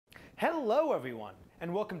Hello everyone,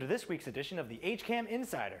 and welcome to this week's edition of the HCAM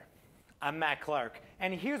Insider. I'm Matt Clark,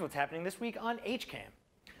 and here's what's happening this week on HCAM.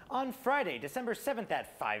 On Friday, December 7th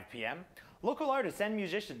at 5 p.m., local artists and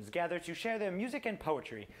musicians gather to share their music and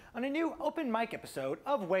poetry on a new open mic episode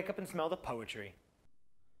of Wake Up and Smell the Poetry.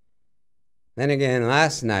 Then again,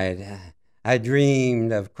 last night, I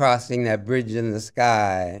dreamed of crossing that bridge in the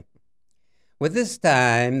sky, with this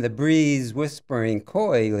time the breeze whispering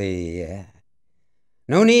coyly,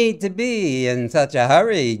 "No need to be in such a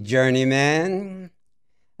hurry, journeyman,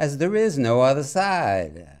 as there is no other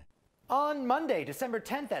side." On Monday, December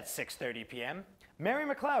 10th at 6:30 p.m., Mary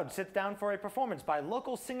McLeod sits down for a performance by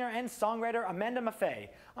local singer and songwriter Amanda Maffei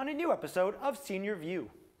on a new episode of Senior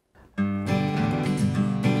View.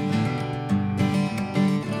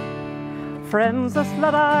 Friends, let's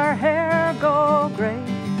let our hair go gray.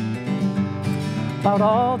 About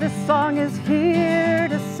all this song is here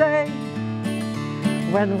to say.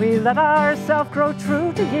 When we let ourselves grow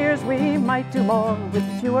true to years, we might do more with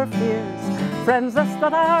fewer fears. Friends, let's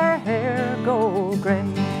let our hair go gray.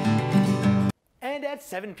 And at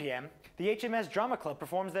 7 p.m., the HMS Drama Club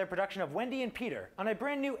performs their production of Wendy and Peter on a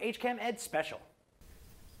brand new HCAM Ed special.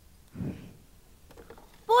 Boy,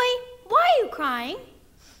 why are you crying?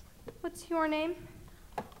 What's your name?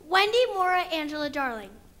 Wendy Mora Angela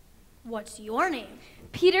Darling. What's your name?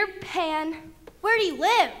 Peter Pan. Where do you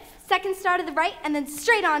live? Second star to the right and then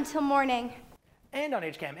straight on till morning. And on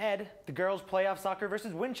HCAM Ed, the girls' playoff soccer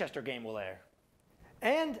versus Winchester game will air.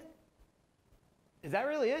 And is that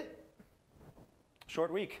really it?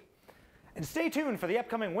 Short week. And stay tuned for the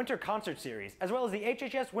upcoming winter concert series, as well as the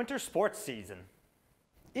HHS winter sports season.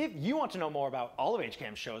 If you want to know more about all of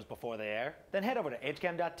HCAM's shows before they air, then head over to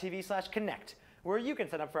hcam.tv/connect, where you can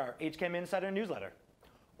sign up for our HCAM Insider newsletter.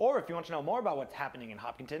 Or if you want to know more about what's happening in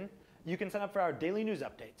Hopkinton, you can sign up for our daily news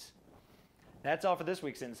updates. That's all for this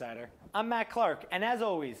week's Insider. I'm Matt Clark, and as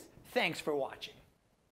always, thanks for watching.